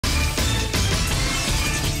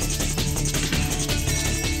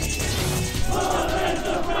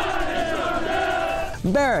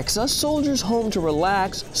Barracks, a soldier's home to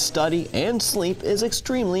relax, study, and sleep, is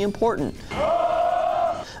extremely important,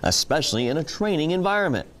 especially in a training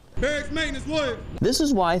environment. Barracks maintenance what? This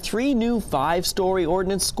is why 3 new 5-story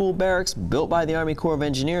Ordnance School barracks built by the Army Corps of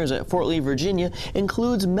Engineers at Fort Lee, Virginia,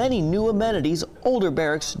 includes many new amenities older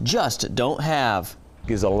barracks just don't have.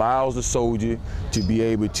 It allows the soldier to be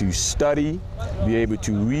able to study, be able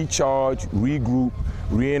to recharge, regroup,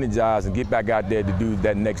 re-energize, and get back out there to do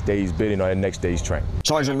that next day's bidding or that next day's training.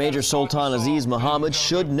 Sergeant Major Sultan Aziz Muhammad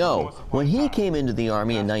should know. When he came into the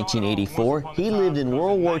Army in 1984, he lived in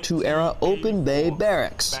World War II era open bay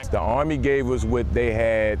barracks. The Army gave us what they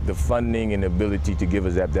had, the funding and ability to give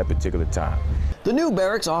us at that particular time. The new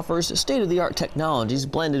barracks offers state-of-the-art technologies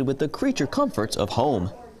blended with the creature comforts of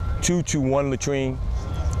home. 2-to-1 latrine,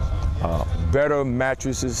 better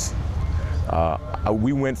mattresses.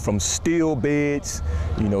 We went from steel beds,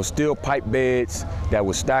 steel pipe beds that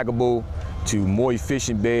were stackable, to more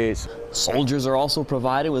efficient beds. Soldiers are also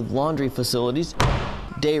provided with laundry facilities,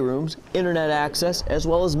 day rooms, internet access, as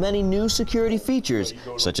well as many new security features,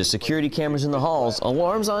 such as security cameras in the halls,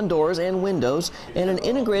 alarms on doors and windows, and an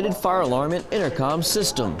integrated fire alarm and intercom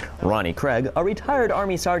system. Ronnie Craig, a retired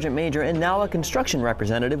Army Sergeant Major and now a construction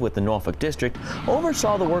representative with the Norfolk District,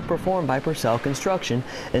 oversaw the work performed by Purcell Construction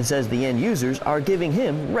and says the end users are giving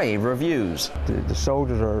him rave reviews. The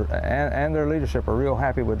soldiers and their leadership are real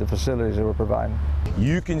happy with the facilities that we're providing.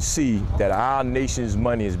 You can see that our nation's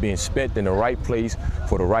money is being spent in the right place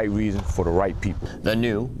for the right reason, for the right people. The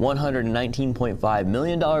new $119.5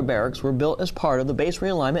 million barracks were built as part of the base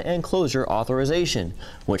realignment and closure authorization,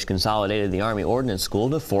 which consolidated the Army Ordnance School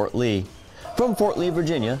to Fort Lee. From Fort Lee,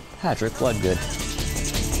 Virginia, Patrick Bloodgood.